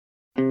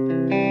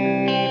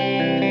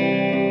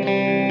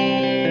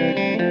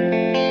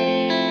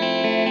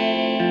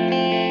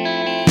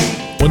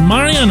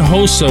Marian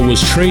Hossa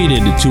was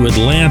traded to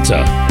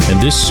Atlanta,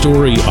 and this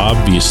story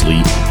obviously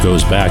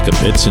goes back a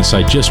bit since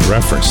I just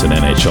referenced an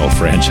NHL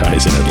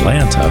franchise in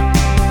Atlanta.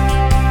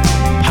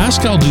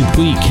 Pascal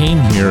Dupuis came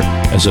here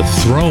as a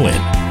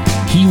throw-in.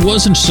 He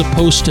wasn't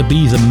supposed to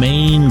be the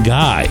main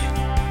guy.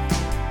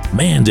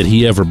 Man, did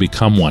he ever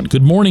become one.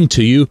 Good morning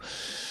to you.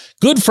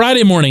 Good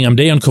Friday morning. I'm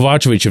Dejan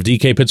Kovacevic of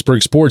DK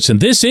Pittsburgh Sports, and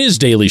this is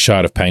Daily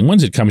Shot of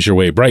Penguins. It comes your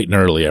way bright and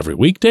early every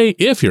weekday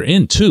if you're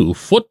into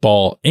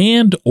football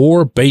and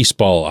or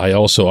baseball. I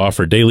also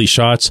offer daily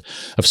shots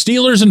of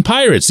Steelers and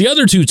Pirates, the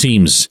other two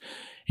teams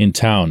in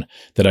town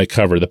that I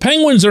cover. The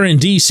Penguins are in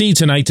D.C.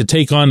 tonight to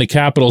take on the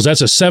Capitals. That's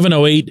a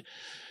 7:08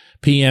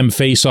 p.m.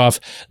 face-off.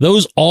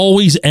 Those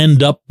always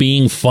end up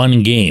being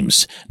fun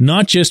games,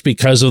 not just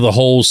because of the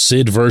whole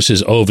Sid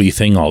versus Ovi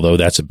thing, although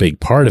that's a big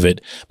part of it,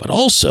 but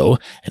also,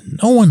 and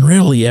no one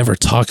really ever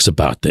talks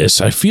about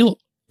this, I feel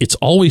it's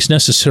always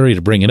necessary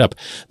to bring it up,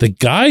 the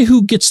guy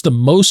who gets the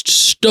most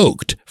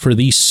stoked for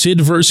these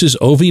Sid versus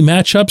Ovi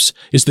matchups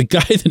is the guy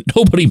that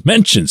nobody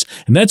mentions,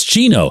 and that's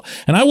Gino.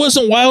 And I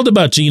wasn't wild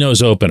about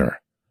Gino's opener.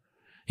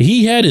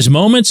 He had his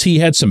moments, he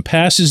had some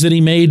passes that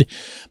he made,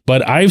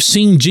 but I've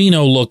seen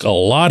Gino look a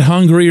lot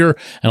hungrier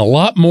and a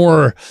lot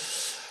more,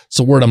 what's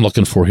the word I'm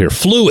looking for here,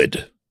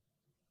 fluid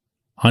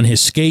on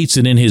his skates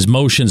and in his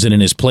motions and in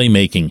his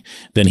playmaking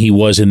than he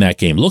was in that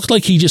game. Looked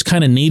like he just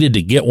kind of needed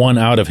to get one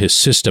out of his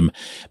system.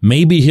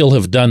 Maybe he'll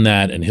have done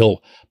that and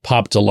he'll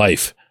pop to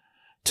life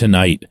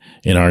tonight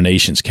in our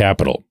nation's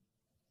capital.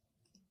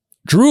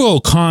 Drew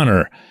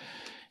O'Connor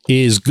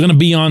is going to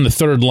be on the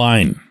third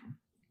line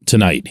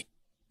tonight.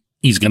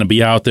 He's going to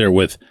be out there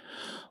with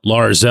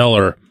Lars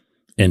Eller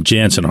and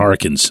Jansen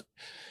Harkins.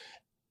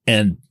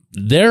 And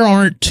there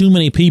aren't too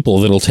many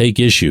people that'll take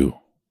issue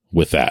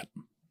with that.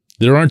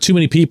 There aren't too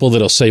many people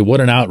that'll say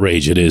what an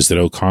outrage it is that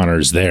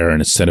O'Connor's there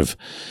and instead of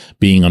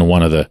being on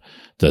one of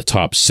the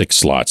top six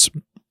slots.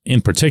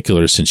 In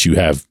particular, since you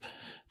have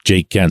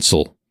Jake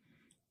Gensel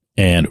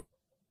and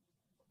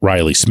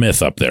Riley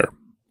Smith up there.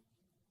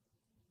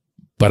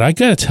 But I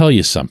got to tell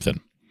you something.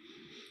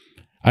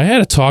 I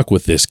had a talk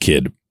with this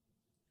kid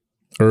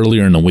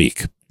earlier in the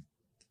week,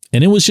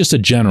 and it was just a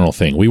general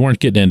thing. We weren't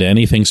getting into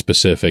anything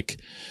specific.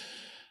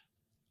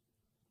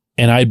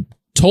 And I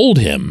told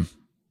him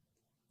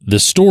the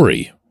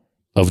story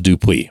of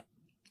Dupuis.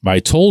 I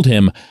told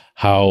him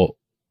how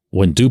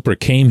when Duper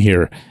came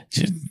here,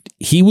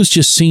 he was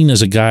just seen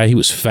as a guy, he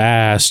was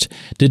fast,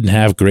 didn't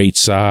have great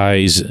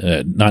size,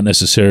 not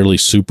necessarily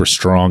super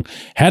strong,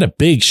 had a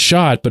big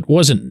shot, but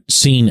wasn't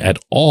seen at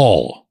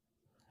all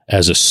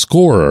as a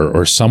scorer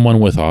or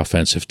someone with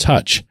offensive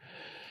touch.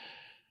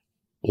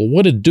 Well,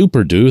 what did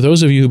Duper do?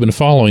 Those of you who've been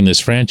following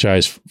this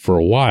franchise for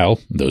a while,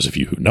 those of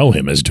you who know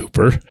him as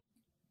Duper,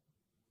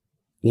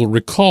 will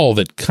recall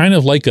that kind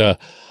of like a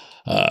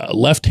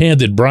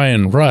left-handed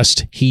Brian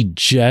Rust, he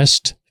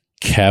just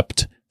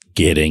kept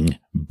getting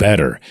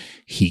better.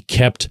 He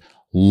kept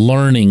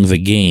learning the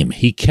game.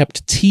 He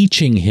kept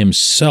teaching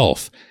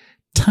himself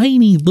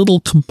tiny little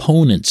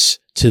components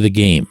to the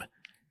game,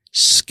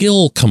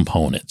 skill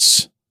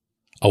components,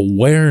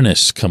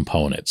 awareness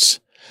components,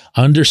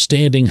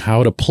 understanding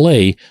how to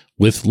play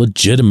with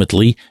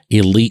legitimately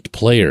elite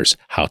players,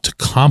 how to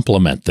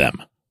complement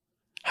them,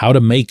 how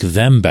to make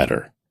them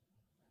better.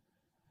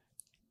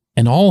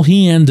 And all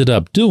he ended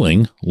up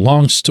doing,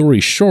 long story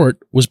short,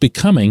 was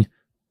becoming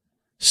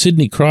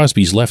Sidney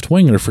Crosby's left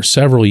winger for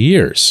several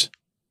years.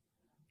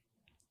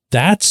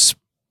 That's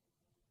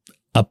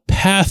a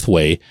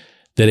pathway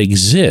that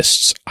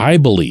exists, I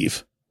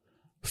believe,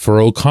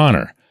 for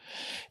O'Connor.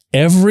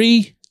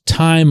 Every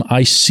time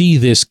I see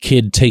this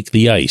kid take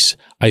the ice,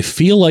 I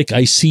feel like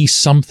I see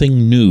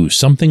something new,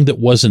 something that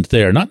wasn't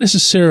there. Not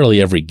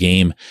necessarily every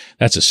game,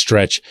 that's a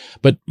stretch,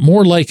 but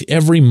more like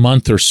every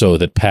month or so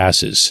that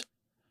passes.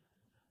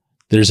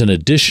 There's an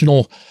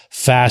additional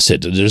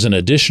facet, there's an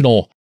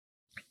additional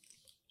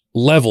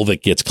level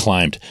that gets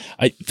climbed.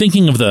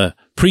 Thinking of the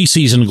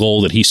preseason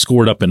goal that he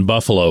scored up in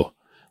Buffalo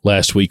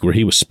last week where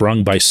he was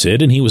sprung by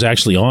Sid, and he was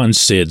actually on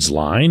Sid's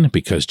line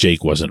because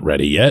Jake wasn't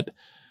ready yet.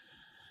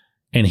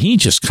 And he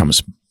just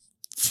comes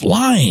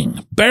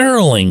flying,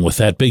 barreling with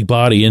that big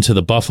body into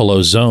the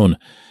Buffalo zone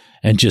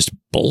and just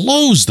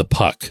blows the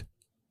puck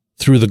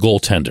through the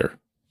goaltender.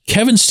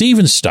 Kevin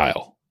Stevens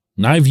style.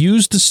 And I've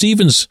used the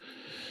Stevens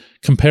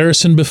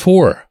comparison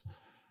before.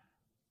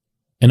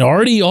 And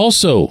Artie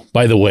also,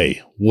 by the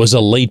way, was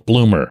a late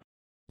bloomer.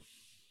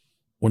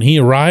 When he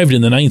arrived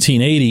in the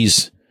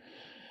 1980s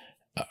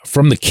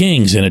from the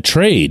Kings in a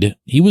trade,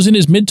 he was in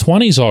his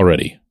mid-20s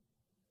already.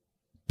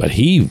 But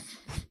he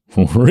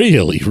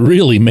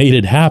really made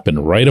it happen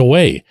right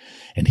away.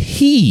 And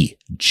he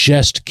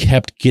just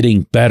kept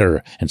getting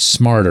better and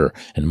smarter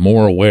and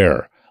more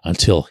aware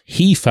until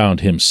he found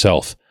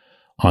himself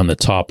on the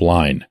top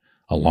line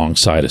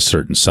alongside a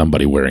certain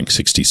somebody wearing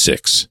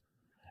 66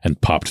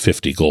 and popped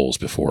 50 goals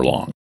before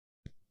long.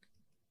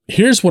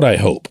 Here's what I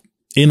hope,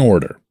 in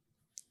order,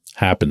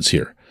 happens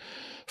here.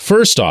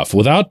 First off,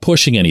 without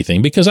pushing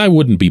anything, because I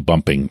wouldn't be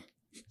bumping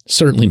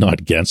Certainly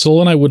not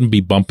Gensel, and I wouldn't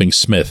be bumping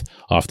Smith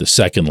off the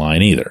second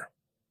line either.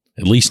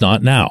 At least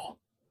not now.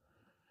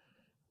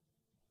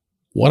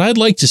 What I'd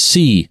like to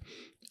see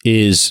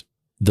is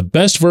the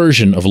best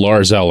version of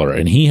Lars Eller,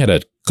 and he had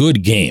a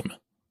good game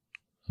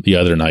the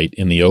other night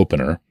in the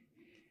opener,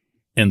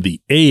 and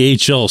the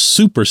AHL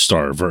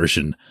superstar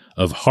version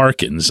of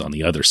Harkins on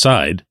the other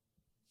side.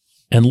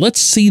 And let's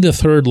see the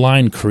third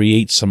line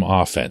create some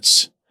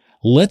offense.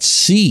 Let's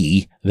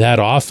see that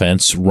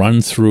offense run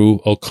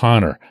through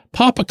O'Connor.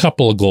 Pop a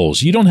couple of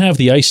goals. You don't have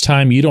the ice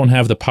time. You don't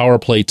have the power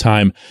play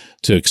time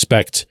to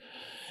expect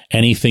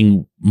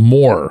anything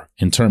more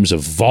in terms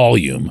of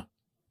volume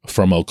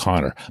from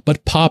O'Connor.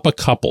 But pop a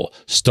couple.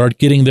 Start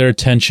getting their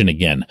attention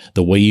again,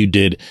 the way you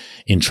did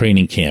in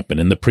training camp and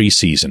in the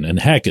preseason. And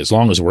heck, as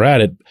long as we're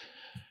at it,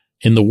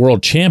 in the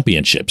World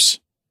Championships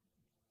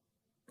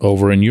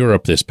over in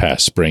Europe this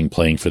past spring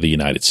playing for the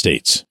United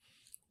States.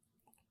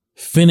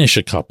 Finish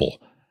a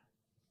couple.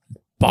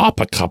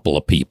 Bop a couple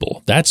of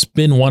people. That's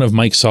been one of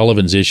Mike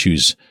Sullivan's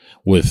issues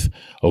with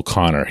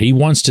O'Connor. He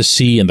wants to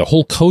see, and the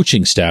whole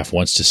coaching staff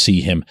wants to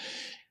see him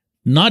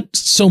not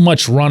so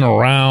much run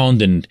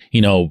around and,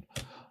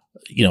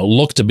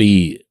 look to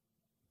be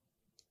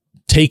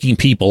taking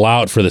people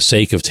out for the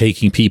sake of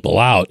taking people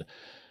out,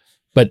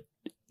 but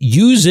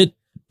use it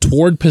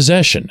toward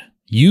possession.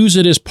 Use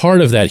it as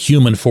part of that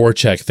human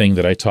forecheck thing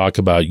that I talk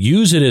about.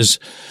 Use it as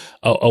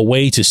a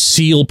way to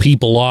seal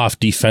people off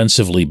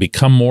defensively,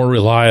 become more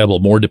reliable,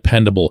 more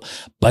dependable,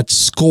 but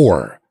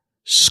score.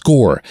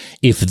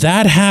 If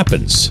that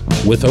happens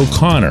with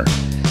O'Connor,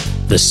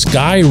 the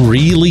sky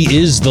really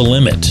is the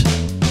limit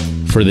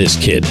for this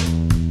kid.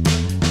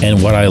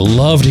 And what I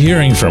loved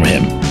hearing from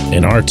him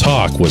in our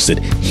talk was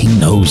that he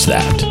knows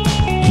that.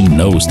 He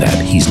knows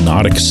that. He's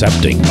not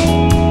accepting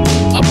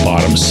a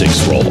bottom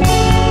six role.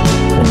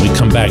 When we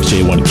come back,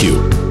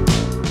 J1Q.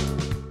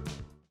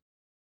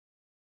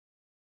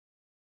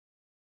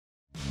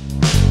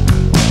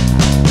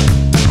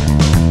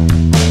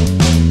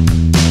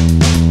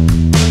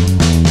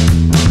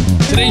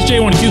 Today's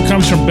J1Q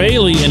comes from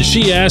Bailey, and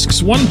she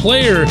asks, one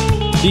player,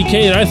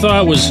 DK, that I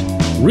thought was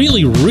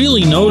really,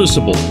 really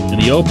noticeable in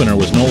the opener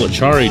was Noel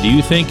Acciari. Do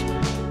you think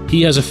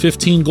he has a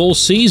 15-goal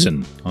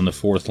season on the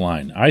fourth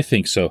line? I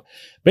think so.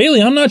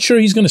 Bailey, I'm not sure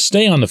he's going to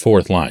stay on the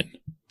fourth line.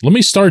 Let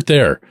me start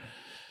there.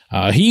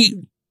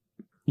 He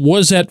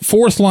was at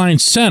fourth line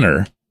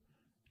center,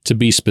 to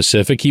be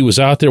specific. He was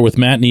out there with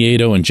Matt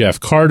Nieto and Jeff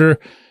Carter.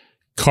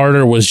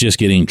 Carter was just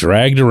getting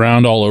dragged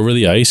around all over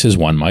the ice, as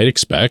one might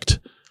expect.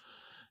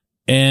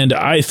 And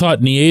I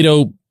thought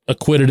Nieto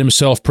acquitted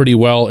himself pretty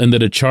well, and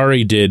that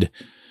Acciari did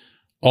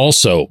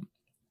also.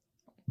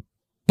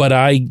 But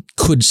I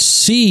could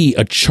see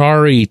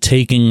Acciari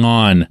taking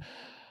on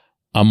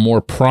a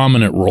more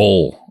prominent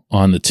role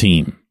on the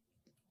team.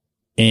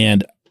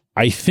 And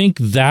I think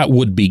that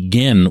would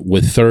begin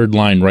with third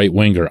line right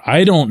winger.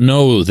 I don't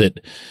know that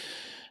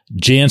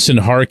Jansen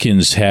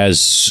Harkins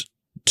has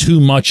too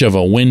much of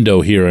a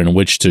window here in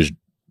which to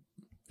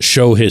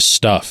show his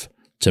stuff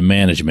to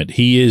management.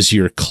 He is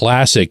your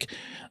classic,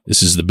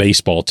 this is the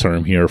baseball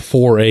term here,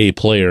 4A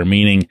player,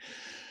 meaning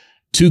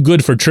too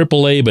good for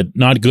AAA, but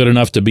not good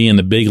enough to be in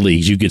the big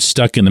leagues. You get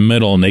stuck in the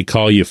middle and they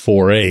call you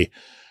 4A.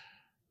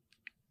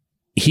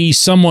 He's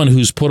someone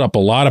who's put up a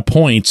lot of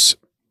points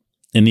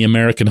in the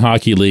American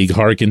Hockey League,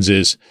 Harkins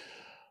is,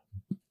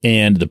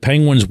 and the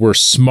Penguins were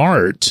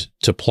smart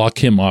to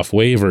pluck him off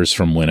waivers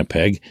from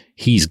Winnipeg.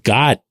 He's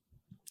got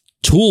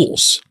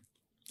tools.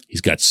 He's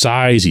got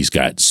size, he's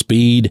got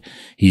speed,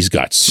 he's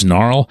got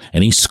snarl,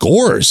 and he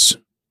scores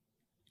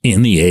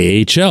in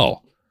the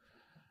AHL.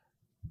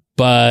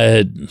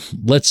 But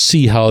let's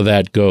see how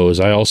that goes.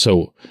 I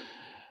also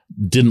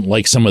didn't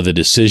like some of the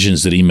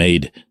decisions that he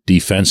made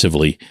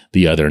defensively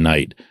the other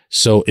night.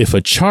 So if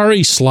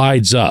Acciari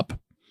slides up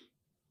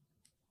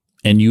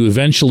and you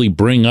eventually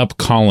bring up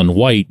Colin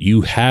White,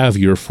 you have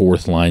your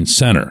fourth line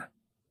center.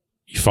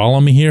 You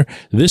follow me here?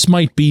 This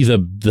might be the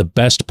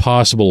best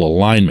possible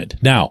alignment.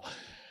 Now,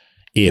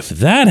 if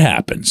that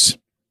happens,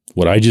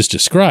 what I just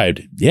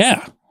described,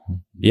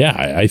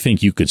 I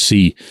think you could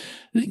see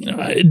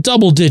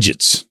double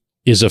digits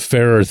is a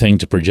fairer thing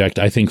to project,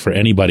 I think, for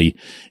anybody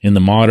in the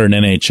modern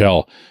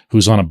NHL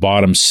who's on a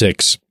bottom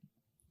six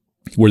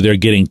where they're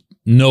getting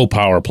no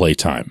power play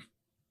time.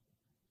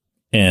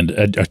 And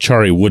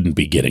Acciari wouldn't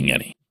be getting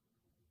any.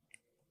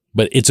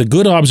 But it's a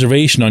good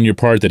observation on your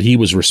part that he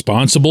was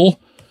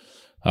responsible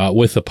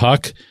with the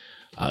puck.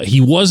 He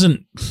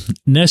wasn't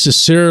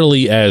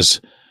necessarily as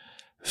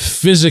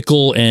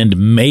physical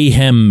and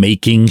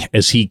mayhem-making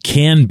as he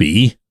can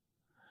be.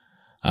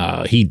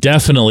 He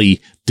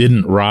definitely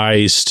didn't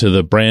rise to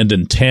the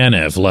Brandon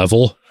Tanev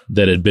level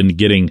that had been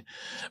getting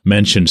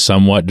mentioned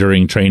somewhat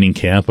during training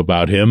camp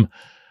about him.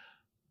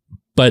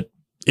 But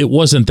it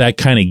wasn't that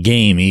kind of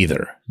game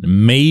either.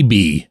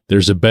 Maybe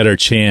there's a better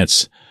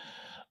chance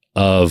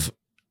of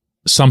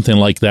something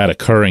like that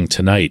occurring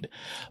tonight.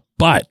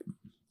 But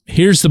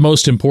here's the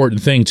most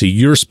important thing to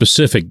your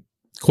specific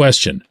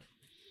question.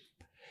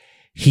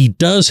 he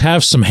does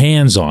have some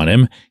hands on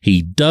him.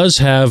 He does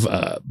have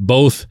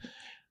both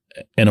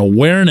an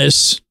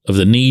awareness of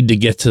the need to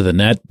get to the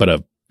net, but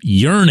a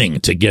yearning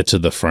to get to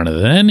the front of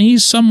the net. And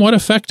he's somewhat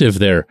effective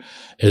there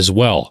as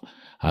well.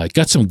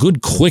 Got some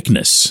good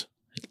quickness,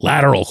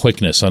 lateral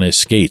quickness on his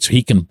skates.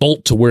 He can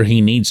bolt to where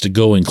he needs to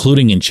go,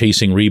 including in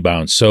chasing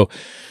rebounds. So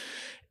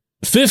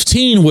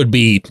 15 would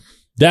be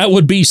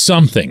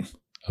something.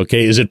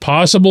 Okay, is it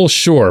possible?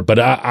 Sure, but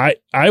I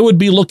would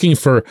be looking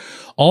for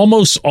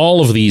almost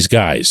all of these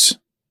guys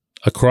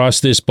across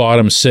this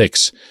bottom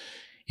six.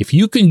 If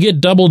you can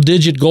get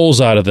double-digit goals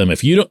out of them,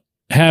 if you don't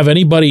have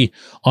anybody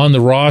on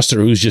the roster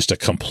who's just a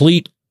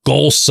complete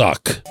goal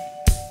suck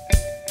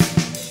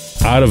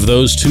out of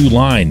those two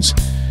lines,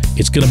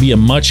 it's going to be a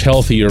much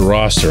healthier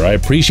roster. I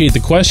appreciate the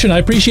question. I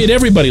appreciate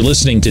everybody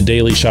listening to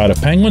Daily Shot of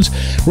Penguins.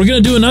 We're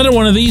going to do another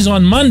one of these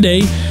on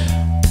Monday.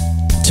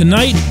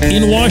 Tonight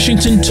in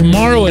Washington,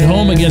 tomorrow at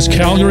home against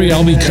Calgary.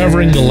 I'll be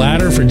covering the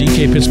latter for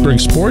DK Pittsburgh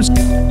Sports.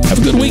 Have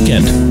a good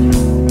weekend.